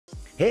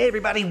Hey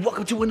everybody,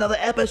 welcome to another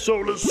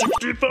episode of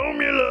 60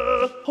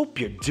 Formula. Hope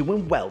you're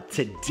doing well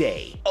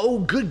today. Oh,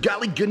 good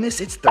golly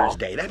goodness, it's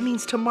Thursday. That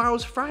means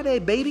tomorrow's Friday,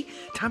 baby.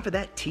 Time for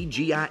that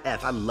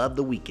TGIF. I love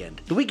the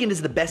weekend. The weekend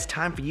is the best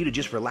time for you to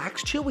just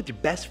relax, chill with your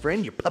best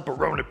friend, your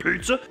pepperoni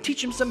pizza,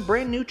 teach him some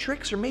brand new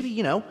tricks, or maybe,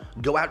 you know,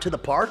 go out to the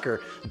park or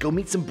go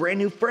meet some brand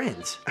new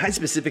friends. I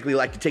specifically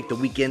like to take the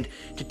weekend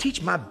to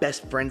teach my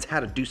best friends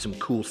how to do some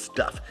cool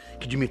stuff.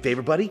 Could you do me a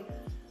favor, buddy?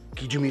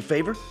 Can you do me a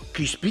favor?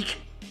 Can you speak?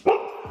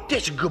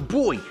 That's a good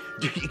boy.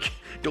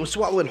 Don't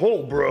swallow it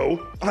whole,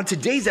 bro. On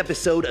today's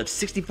episode of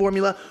 60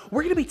 Formula,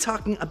 we're gonna be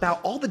talking about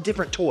all the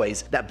different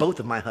toys that both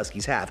of my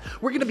Huskies have.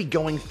 We're gonna be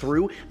going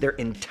through their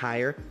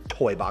entire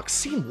toy box,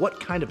 seeing what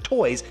kind of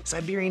toys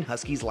Siberian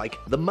Huskies like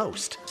the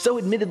most. So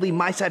admittedly,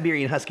 my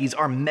Siberian Huskies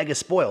are mega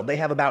spoiled. They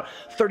have about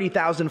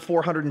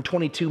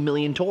 30,422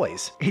 million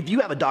toys. If you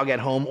have a dog at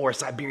home or a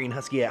Siberian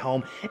Husky at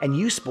home and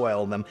you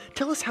spoil them,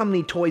 tell us how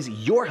many toys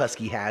your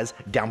Husky has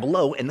down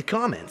below in the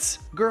comments.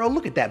 Girl,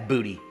 look at that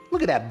booty.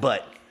 Look at that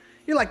butt.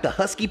 You're like the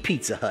Husky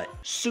Pizza Hut.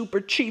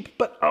 Super cheap,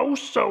 but oh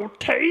so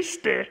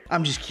tasty.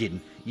 I'm just kidding.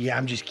 Yeah,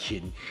 I'm just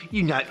kidding.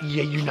 You're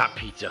not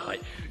Pizza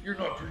Hut. You're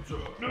not Pizza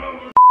Hut.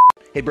 No.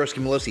 Hey,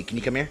 Broski Malosi, can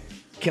you come here?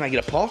 Can I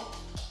get a paw?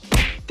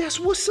 That's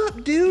what's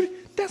up,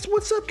 dude. That's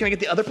what's up. Can I get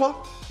the other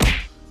paw?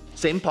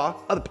 Same paw,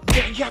 other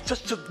paw. Yeah,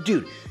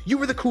 dude, you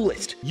were the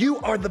coolest. You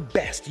are the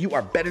best. You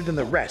are better than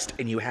the rest,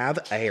 and you have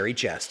a hairy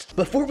chest.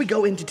 Before we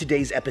go into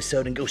today's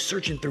episode and go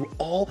searching through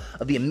all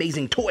of the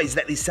amazing toys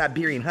that these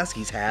Siberian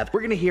Huskies have, we're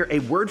gonna hear a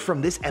word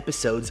from this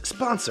episode's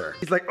sponsor.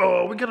 He's like,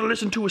 oh, we gotta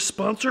listen to a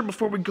sponsor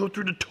before we go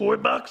through the toy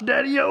box,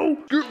 daddy-o.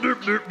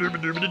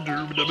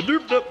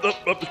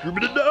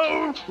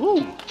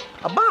 Ooh,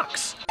 a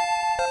box.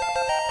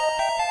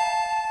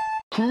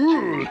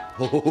 Cool.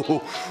 Oh,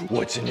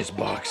 what's in this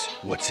box?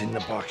 What's in the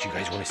box? You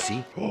guys want to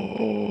see?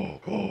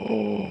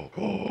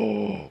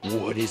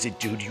 What is it,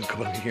 dude? You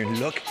come over here and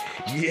look.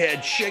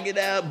 Yeah, check it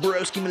out,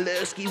 broski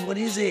malowski. What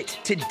is it?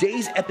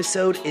 Today's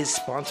episode is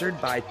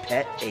sponsored by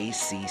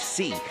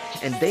Petacc,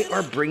 and they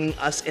are bringing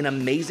us an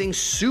amazing,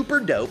 super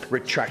dope,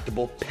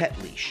 retractable pet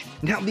leash.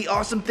 Now, the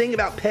awesome thing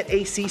about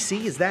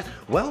Petacc is that,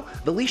 well,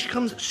 the leash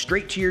comes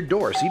straight to your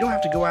door, so you don't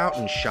have to go out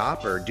and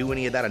shop or do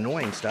any of that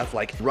annoying stuff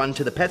like run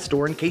to the pet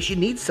store in case you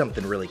need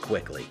something really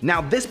quickly.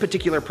 Now, this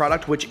particular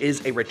product, which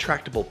is a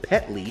retractable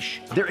pet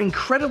leash, they're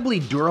incredibly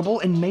durable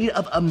and made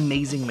of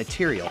amazing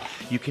material.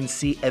 You can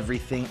see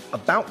everything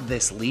about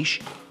this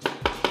leash.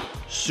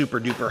 Super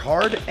duper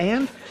hard,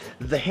 and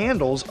the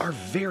handles are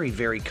very,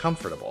 very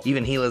comfortable.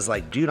 Even Gila's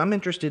like, dude, I'm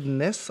interested in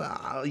this.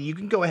 You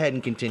can go ahead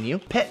and continue.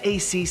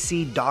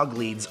 Petacc dog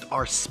leads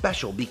are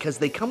special because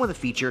they come with a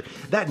feature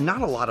that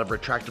not a lot of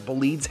retractable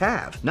leads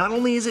have. Not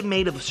only is it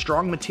made of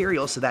strong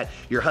material so that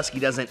your Husky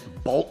doesn't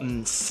bolt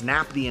and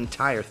snap the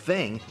entire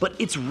thing, but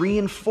it's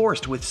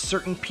reinforced with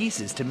certain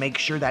pieces to make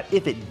sure that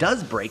if it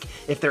does break,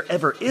 if there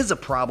ever is a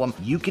problem,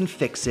 you can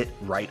fix it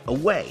right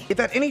away.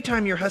 If at any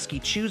time your Husky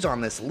chews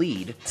on this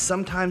lead,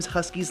 sometimes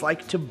Huskies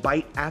like to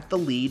bite at the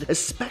lead,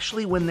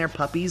 especially when they're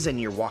puppies and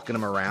you're walking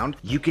them around.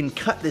 You can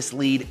cut this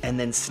lead and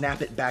then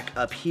snap it back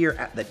up here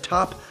at the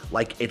top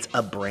like it's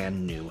a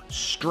brand new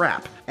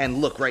strap.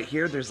 And look right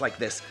here, there's like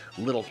this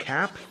little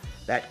cap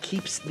that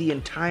keeps the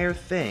entire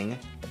thing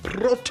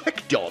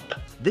protected.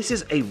 This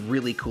is a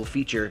really cool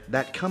feature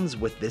that comes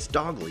with this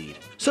dog lead.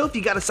 So if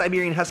you got a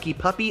Siberian Husky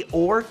puppy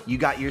or you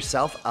got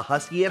yourself a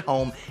Husky at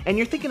home and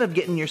you're thinking of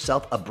getting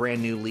yourself a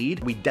brand new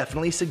lead, we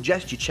definitely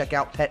suggest you check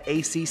out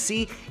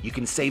Petacc. You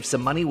can save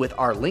some money with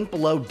our link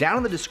below down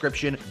in the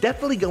description.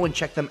 Definitely go and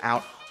check them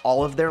out.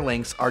 All of their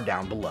links are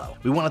down below.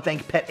 We want to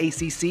thank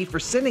Petacc for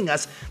sending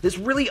us this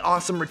really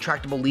awesome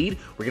retractable lead.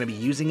 We're going to be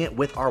using it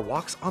with our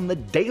walks on the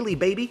daily,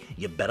 baby.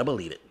 You better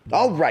believe it.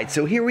 All right,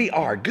 so here we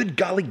are, good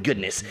golly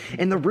goodness,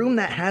 in the room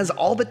that has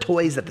all the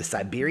toys that the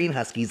Siberian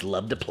Huskies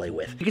love to play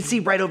with. You can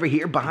see right over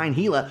here behind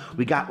Gila,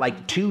 we got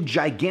like two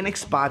gigantic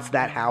spots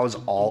that house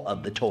all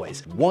of the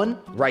toys. One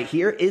right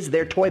here is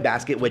their toy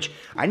basket, which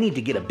I need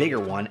to get a bigger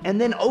one. And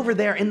then over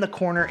there in the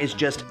corner is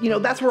just, you know,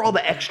 that's where all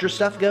the extra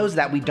stuff goes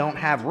that we don't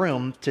have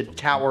room to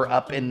tower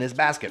up in this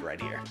basket right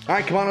here. All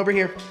right, come on over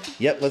here.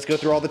 Yep, let's go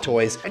through all the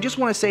toys. I just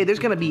want to say there's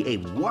going to be a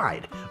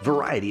wide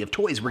variety of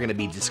toys we're going to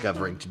be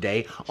discovering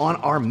today on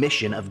our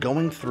mission of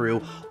going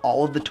through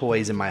all of the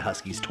toys in my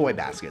Husky's toy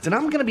baskets. And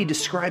I'm going to be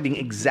describing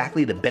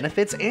exactly the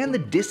benefits and the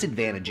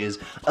disadvantages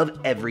of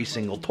every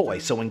single toy.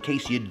 So in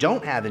case you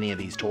don't have any of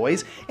these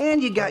toys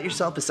and you got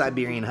yourself a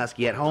Siberian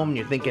Husky at home and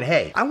you're thinking,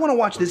 hey, I want to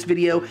watch this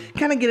video,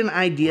 kind of get an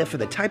idea for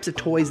the types of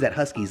toys that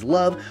Huskies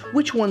love,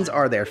 which ones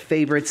are their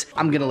favorites,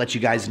 I'm going to let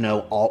you guys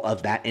know all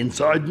of that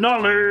inside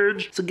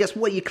knowledge. So guess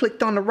what? You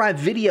clicked on the right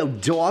video,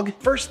 dog.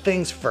 First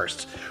things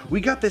first,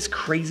 we got this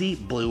crazy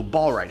blue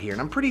ball right here,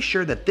 and I'm pretty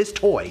sure that this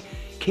toy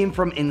came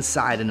from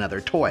inside another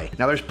toy.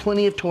 Now there's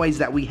plenty of toys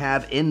that we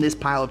have in this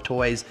pile of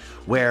toys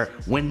where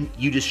when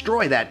you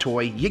destroy that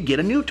toy, you get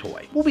a new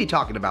toy. We'll be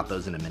talking about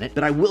those in a minute,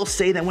 but I will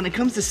say that when it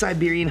comes to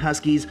Siberian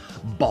Huskies,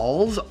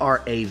 balls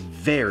are a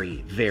very,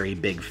 very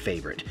big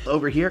favorite.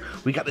 Over here,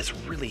 we got this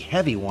really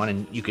heavy one,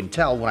 and you can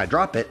tell when I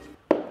drop it,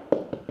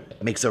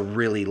 makes a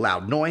really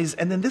loud noise,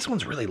 and then this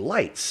one's really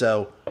light,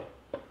 so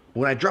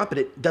when I drop it,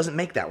 it doesn't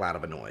make that loud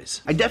of a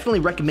noise. I definitely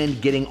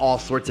recommend getting all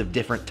sorts of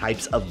different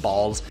types of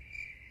balls.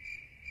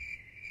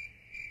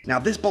 Now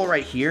this ball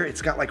right here,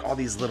 it's got like all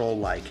these little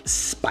like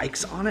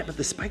spikes on it, but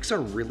the spikes are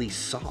really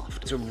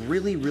soft. It's a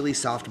really, really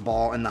soft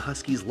ball, and the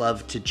Huskies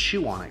love to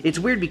chew on it. It's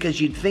weird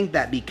because you'd think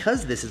that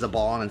because this is a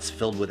ball and it's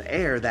filled with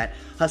air that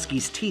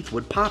Huskies' teeth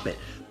would pop it,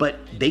 but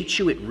they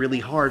chew it really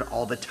hard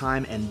all the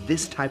time, and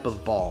this type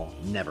of ball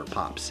never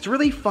pops. It's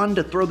really fun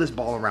to throw this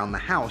ball around the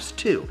house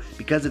too.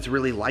 Because it's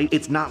really light,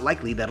 it's not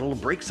likely that it'll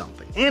break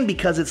something. And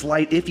because it's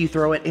light, if you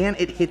throw it and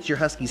it hits your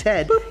Husky's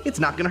head, it's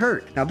not gonna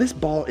hurt. Now this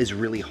ball is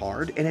really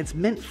hard, and it's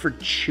meant for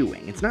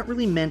chewing. It's not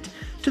really meant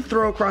to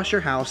throw across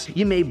your house.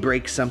 You may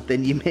break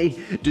something, you may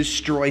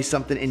destroy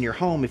something in your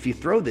home if you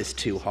throw this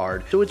too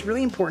hard. So it's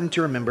really important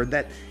to remember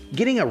that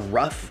getting a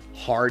rough,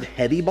 hard,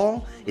 heavy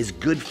ball is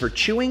good for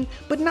chewing,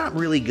 but not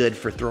really good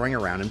for throwing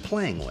around and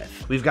playing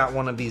with. We've got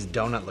one of these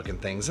donut looking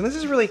things, and this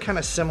is really kind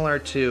of similar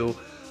to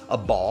a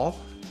ball,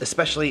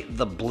 especially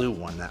the blue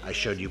one that I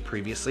showed you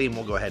previously, and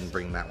we'll go ahead and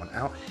bring that one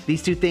out.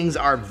 These two things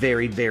are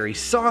very, very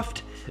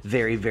soft,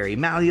 very, very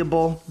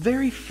malleable,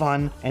 very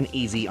fun, and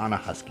easy on a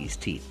Husky's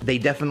teeth. They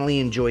definitely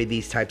enjoy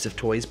these types of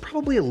toys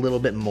probably a little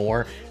bit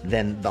more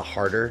than the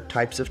harder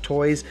types of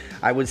toys.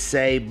 I would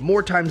say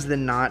more times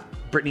than not,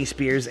 Britney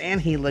Spears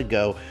and Gila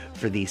go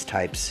for these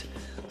types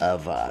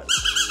of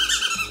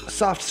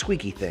soft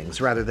squeaky things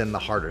rather than the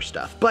harder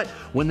stuff. But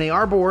when they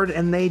are bored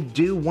and they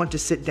do want to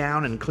sit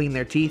down and clean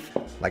their teeth,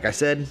 like I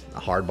said, a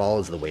hard ball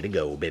is the way to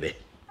go, baby.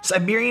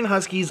 Siberian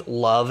Huskies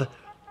love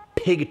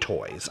pig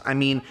toys. I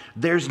mean,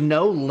 there's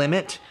no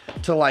limit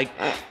to like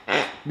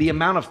the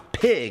amount of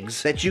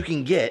pigs that you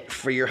can get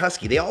for your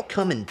Husky. They all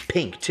come in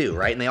pink too,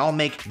 right? And they all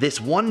make this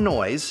one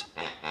noise.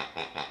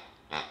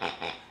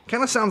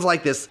 Kind of sounds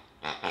like this.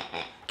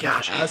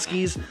 Gosh,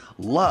 Huskies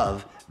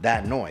love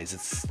that noise.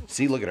 It's,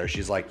 see, look at her.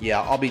 She's like, yeah,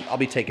 I'll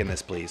be taking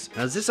this, please.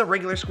 Now, is this a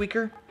regular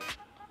squeaker?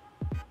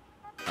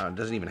 It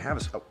doesn't even have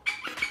a, oh.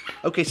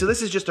 Okay, so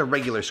this is just a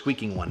regular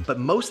squeaking one, but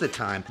most of the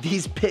time,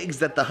 these pigs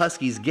that the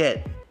Huskies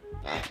get,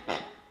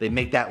 they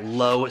make that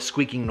low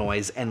squeaking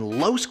noise, and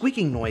low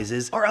squeaking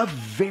noises are a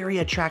very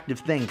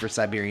attractive thing for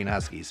Siberian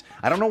Huskies.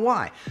 I don't know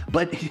why,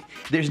 but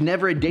there's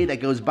never a day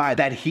that goes by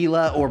that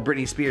Gila or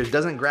Britney Spears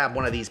doesn't grab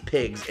one of these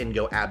pigs and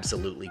go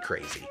absolutely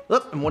crazy.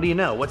 Look, and what do you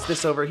know? What's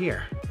this over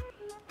here?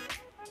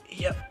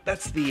 Yep,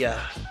 that's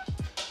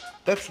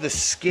the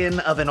skin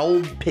of an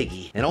old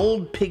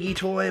piggy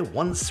toy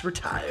once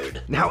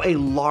retired. Now, a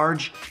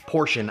large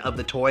portion of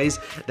the toys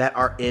that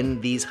are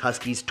in these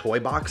Huskies toy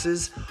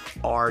boxes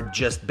are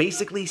just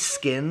basically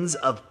skins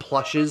of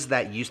plushes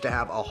that used to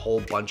have a whole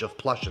bunch of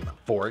plush in them.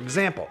 For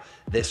example,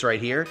 this right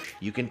here,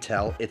 you can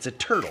tell it's a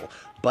turtle,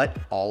 but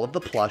all of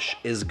the plush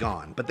is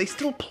gone. But they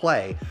still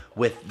play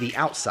with the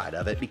outside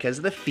of it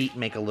because the feet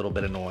make a little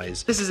bit of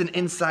noise. This is an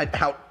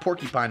inside-out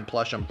porcupine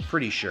plush, I'm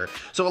pretty sure.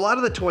 So a lot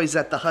of the toys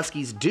that the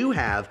Huskies do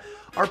have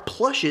are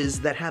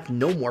plushes that have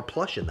no more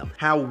plush in them.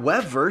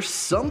 However,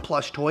 some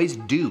plush toys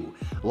do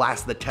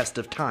last the test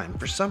of time.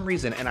 For some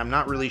reason, and I'm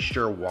not really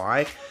sure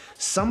why,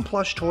 some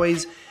plush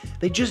toys,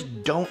 they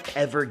just don't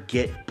ever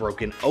get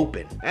broken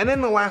open. And then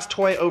the last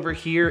toy over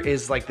here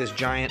is like this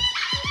giant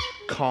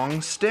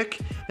Kong stick,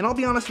 and I'll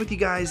be honest with you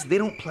guys, they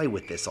don't play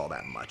with this all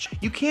that much.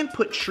 You can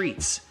put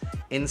treats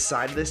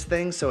inside this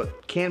thing, so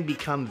it can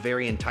become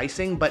very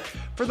enticing, but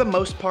for the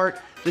most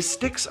part, the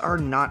sticks are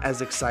not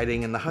as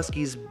exciting, and the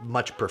Huskies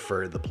much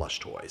prefer the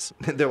plush toys.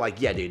 They're like,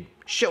 yeah, dude,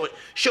 show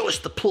us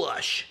the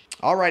plush.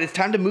 All right, it's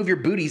time to move your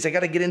booties. I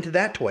gotta get into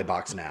that toy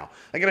box now.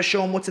 I gotta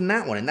show them what's in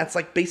that one, and that's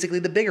like basically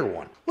the bigger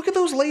one. Look at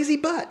those lazy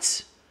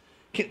butts.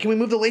 Can we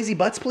move the lazy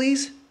butts,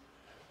 please?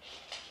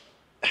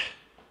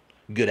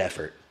 Good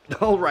effort.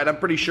 All right, I'm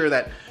pretty sure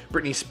that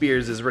Britney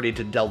Spears is ready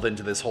to delve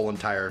into this whole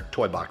entire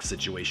toy box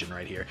situation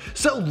right here.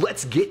 So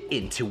let's get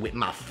into it,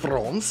 my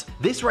friends.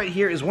 This right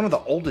here is one of the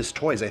oldest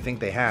toys I think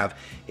they have.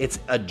 It's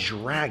a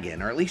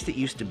dragon, or at least it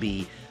used to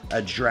be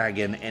a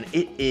dragon, and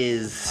it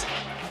is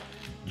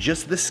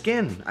just the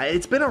skin.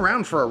 It's been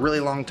around for a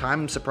really long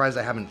time. I'm surprised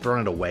I haven't thrown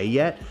it away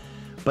yet.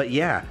 But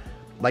yeah,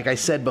 like I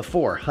said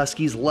before,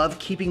 Huskies love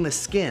keeping the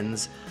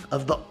skins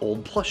of the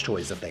old plush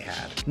toys that they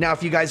had. Now,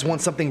 if you guys want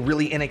something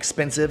really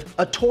inexpensive,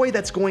 a toy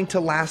that's going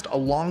to last a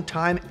long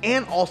time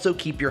and also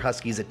keep your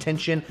Huskies'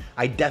 attention,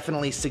 I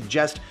definitely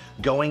suggest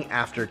going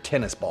after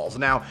tennis balls.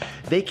 Now,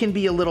 they can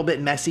be a little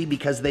bit messy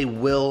because they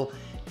will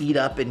eat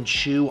up and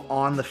chew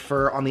on the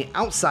fur on the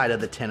outside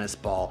of the tennis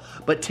ball,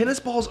 but tennis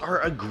balls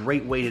are a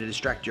great way to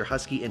distract your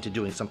Husky into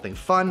doing something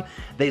fun.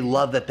 They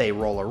love that they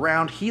roll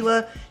around.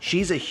 Gila,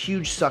 she's a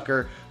huge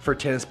sucker for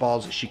tennis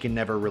balls. She can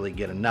never really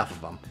get enough of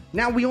them.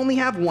 Now, we only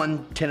have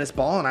one tennis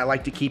ball, and I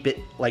like to keep it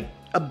like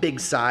a big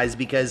size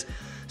because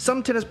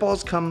some tennis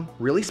balls come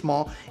really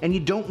small, and you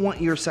don't want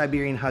your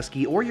Siberian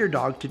Husky or your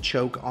dog to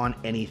choke on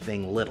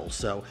anything little.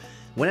 So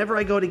whenever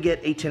I go to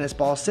get a tennis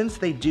ball, since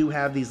they do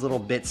have these little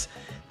bits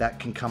that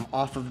can come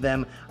off of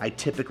them, I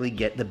typically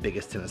get the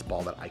biggest tennis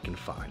ball that I can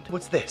find.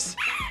 What's this?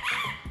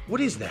 What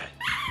is that?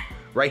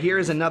 Right here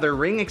is another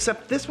ring,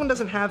 except this one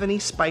doesn't have any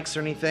spikes or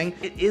anything.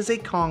 It is a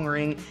Kong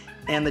ring,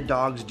 and the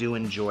dogs do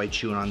enjoy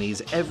chewing on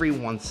these every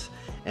once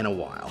in a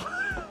while.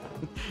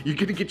 You're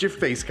gonna get your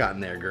face caught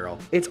in there, girl.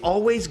 It's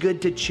always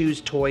good to choose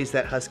toys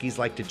that Huskies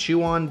like to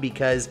chew on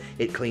because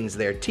it cleans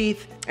their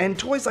teeth, and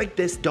toys like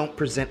this don't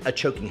present a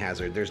choking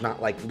hazard. There's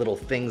not like little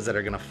things that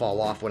are gonna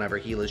fall off whenever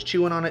Gila's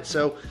chewing on it,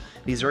 so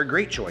these are a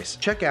great choice.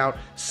 Check out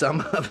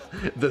some of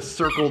the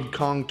circled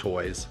Kong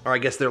toys, or I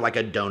guess they're like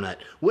a donut.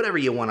 Whatever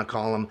you wanna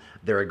call them,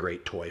 they're a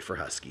great toy for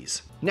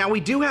Huskies. Now we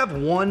do have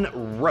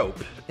one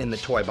rope in the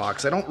toy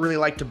box. I don't really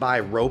like to buy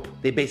rope.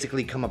 They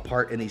basically come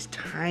apart in these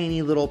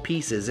tiny little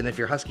pieces, and if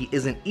your Husky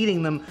isn't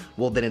eating them,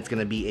 well then it's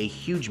gonna be a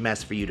huge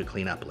mess for you to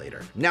clean up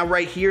later. Now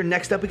right here,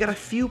 next up, we got a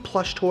few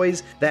plush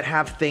toys that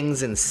have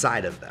things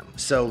inside of them.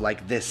 So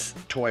like this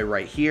toy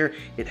right here,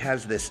 it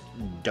has this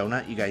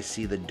donut. You guys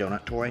see the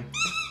donut toy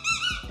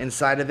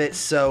inside of it?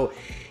 So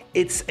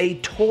it's a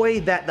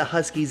toy that the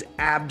Huskies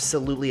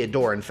absolutely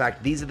adore. In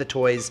fact, these are the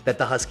toys that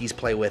the Huskies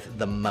play with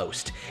the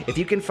most. If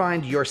you can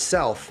find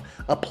yourself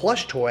a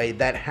plush toy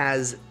that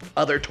has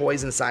other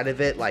toys inside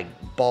of it, like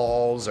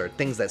balls or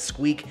things that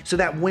squeak, so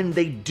that when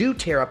they do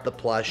tear up the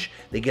plush,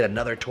 they get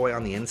another toy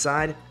on the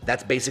inside,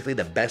 that's basically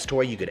the best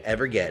toy you could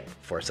ever get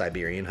for a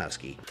Siberian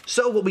Husky.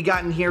 So what we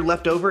got in here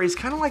left over is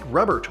kind of like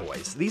rubber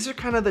toys. These are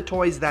kind of the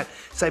toys that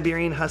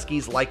Siberian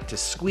Huskies like to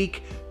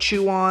squeak,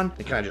 chew on.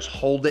 They kind of just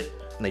hold it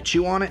and they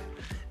chew on it.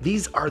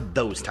 These are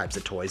those types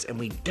of toys, and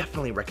we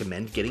definitely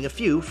recommend getting a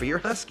few for your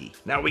Husky.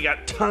 Now we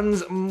got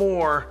tons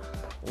more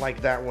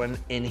like that one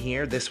in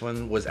here. This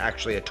one was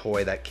actually a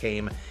toy that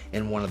came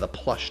in one of the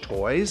plush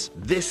toys.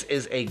 This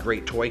is a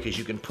great toy because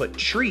you can put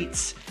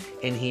treats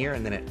in here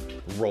and then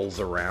it rolls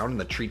around and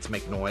the treats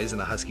make noise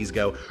and the Huskies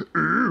go,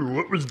 "Ooh,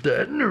 what was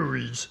that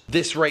noise?"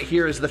 This right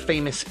here is the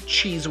famous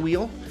cheese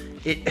wheel.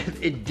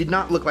 It did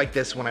not look like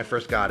this when I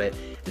first got it.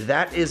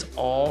 That is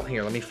all,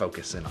 here, let me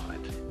focus in on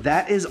it.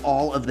 That is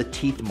all of the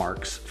teeth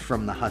marks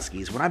from the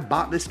Huskies. When I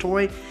bought this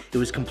toy, it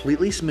was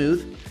completely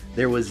smooth.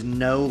 There was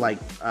no like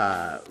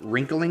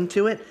wrinkling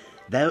to it.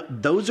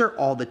 Those are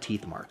all the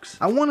teeth marks.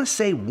 I wanna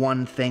say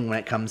one thing when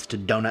it comes to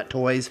donut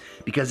toys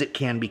because it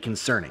can be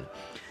concerning.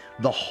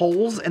 The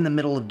holes in the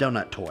middle of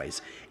donut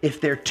toys,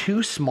 if they're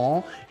too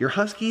small, your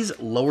Husky's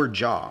lower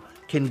jaw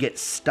can get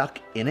stuck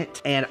in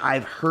it. And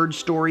I've heard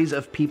stories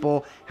of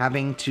people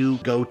having to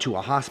go to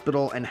a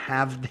hospital and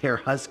have their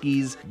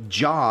Husky's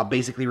jaw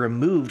basically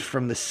removed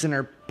from the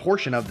center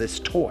portion of this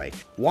toy.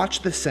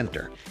 Watch the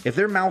center. If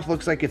their mouth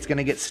looks like it's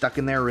gonna get stuck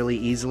in there really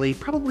easily,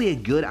 probably a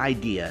good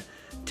idea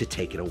to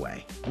take it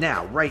away.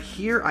 Now, right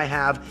here I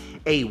have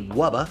a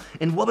Wubba,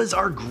 and Wubbas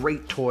are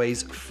great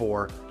toys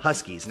for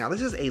Huskies. Now,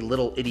 this is a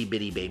little itty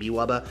bitty baby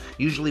Wubba.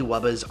 Usually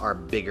Wubbas are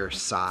bigger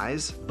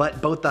size,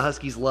 but both the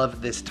Huskies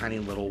love this tiny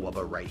little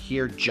Wubba right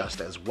here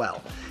just as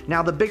well.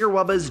 Now, the bigger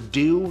Wubbas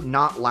do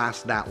not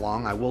last that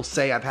long. I will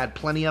say I've had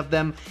plenty of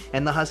them,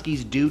 and the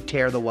Huskies do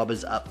tear the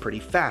Wubbas up pretty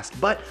fast,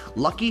 but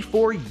lucky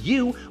for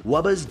you,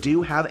 Wubbas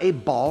do have a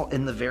ball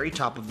in the very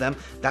top of them.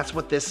 That's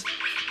what this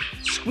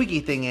squeaky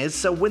thing is,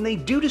 so when they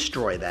do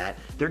destroy that,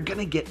 they're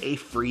gonna get a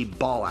free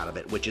ball out of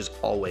it, which is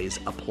always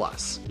a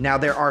plus. Now,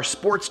 there are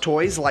sports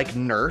toys like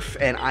Nerf,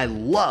 and I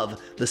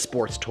love the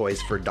sports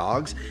toys for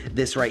dogs.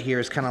 This right here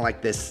is kind of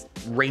like this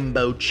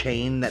rainbow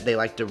chain that they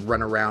like to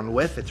run around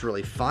with. It's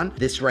really fun.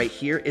 This right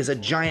here is a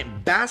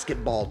giant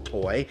basketball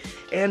toy,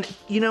 and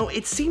you know,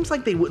 it seems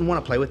like they wouldn't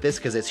want to play with this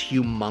because it's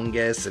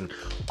humongous and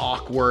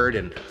awkward,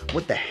 and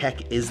what the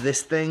heck is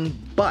this thing?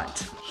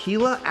 But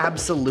Gila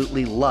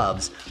absolutely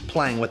loves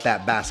playing with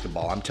that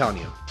basketball, I'm telling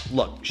you.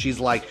 Look, she's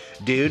like,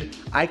 dude,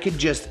 I could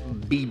just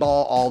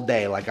b-ball all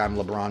day like I'm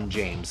LeBron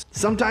James.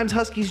 Sometimes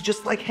Huskies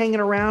just like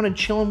hanging around and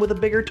chilling with a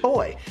bigger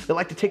toy. They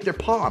like to take their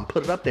paw and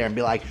put it up there and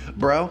be like,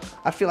 bro,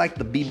 I feel like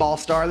the b-ball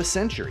star of the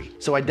century.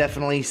 So I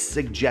definitely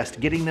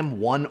suggest getting them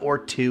one or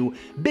two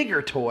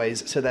bigger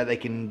toys so that they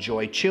can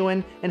enjoy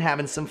chewing and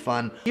having some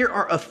fun. Here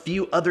are a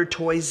few other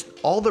toys,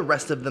 all the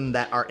rest of them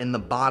that are in the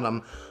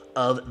bottom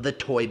of the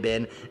toy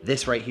bin.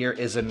 This right here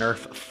is a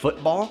Nerf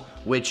football,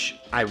 which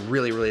I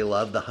really, really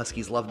love. The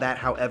Huskies love that.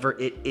 However,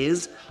 it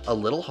is a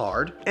little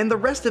hard. And the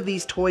rest of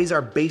these toys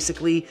are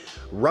basically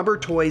rubber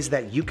toys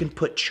that you can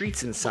put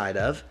treats inside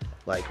of,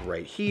 like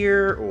right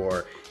here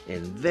or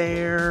in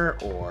there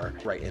or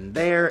right in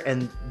there,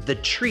 and the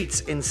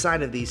treats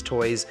inside of these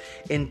toys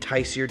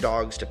entice your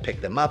dogs to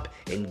pick them up,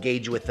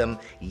 engage with them,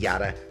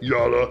 yada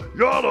yada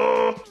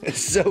yada.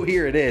 So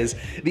here it is,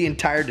 the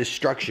entire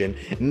destruction,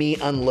 me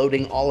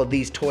unloading all of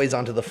these toys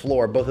onto the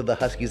floor. Both of the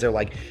Huskies are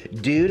like,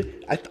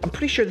 dude, I'm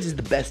pretty sure this is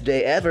the best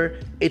day ever.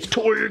 It's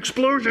toy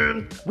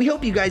explosion. We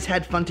hope you guys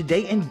had fun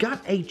today and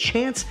got a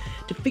chance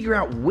to figure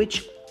out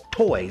which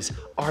toys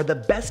are the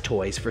best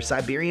toys for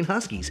Siberian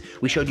Huskies.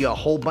 We showed you a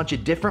whole bunch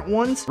of different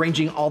ones,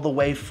 ranging all the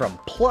way from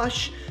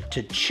plush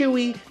to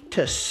chewy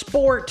to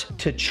sport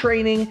to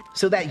training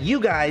so that you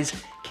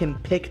guys can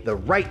pick the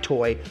right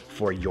toy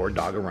for your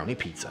doggeroni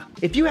pizza.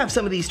 If you have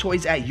some of these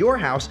toys at your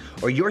house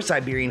or your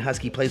Siberian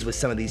Husky plays with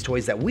some of these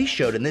toys that we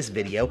showed in this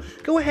video,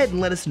 go ahead and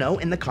let us know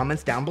in the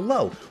comments down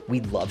below.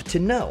 We'd love to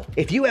know.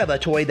 If you have a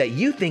toy that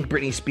you think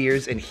Britney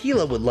Spears and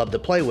Gila would love to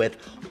play with,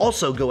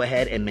 also go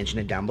ahead and mention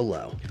it down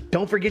below.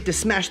 Don't forget to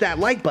smash that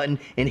like button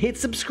and hit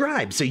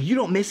subscribe so you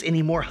don't miss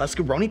any more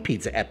Huskaroni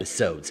Pizza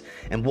episodes.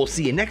 And we'll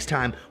see you next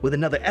time with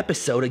another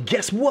episode of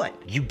guess what?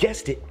 You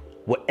guessed it,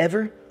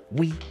 whatever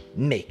we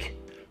make.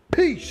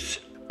 Peace.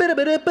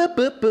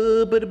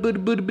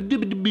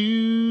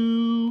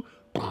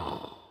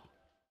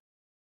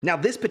 Now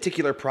this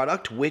particular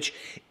product, which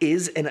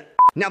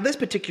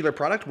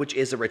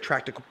is a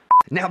retractable.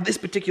 Now this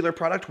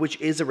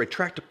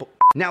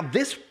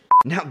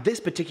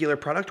particular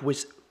product,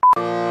 which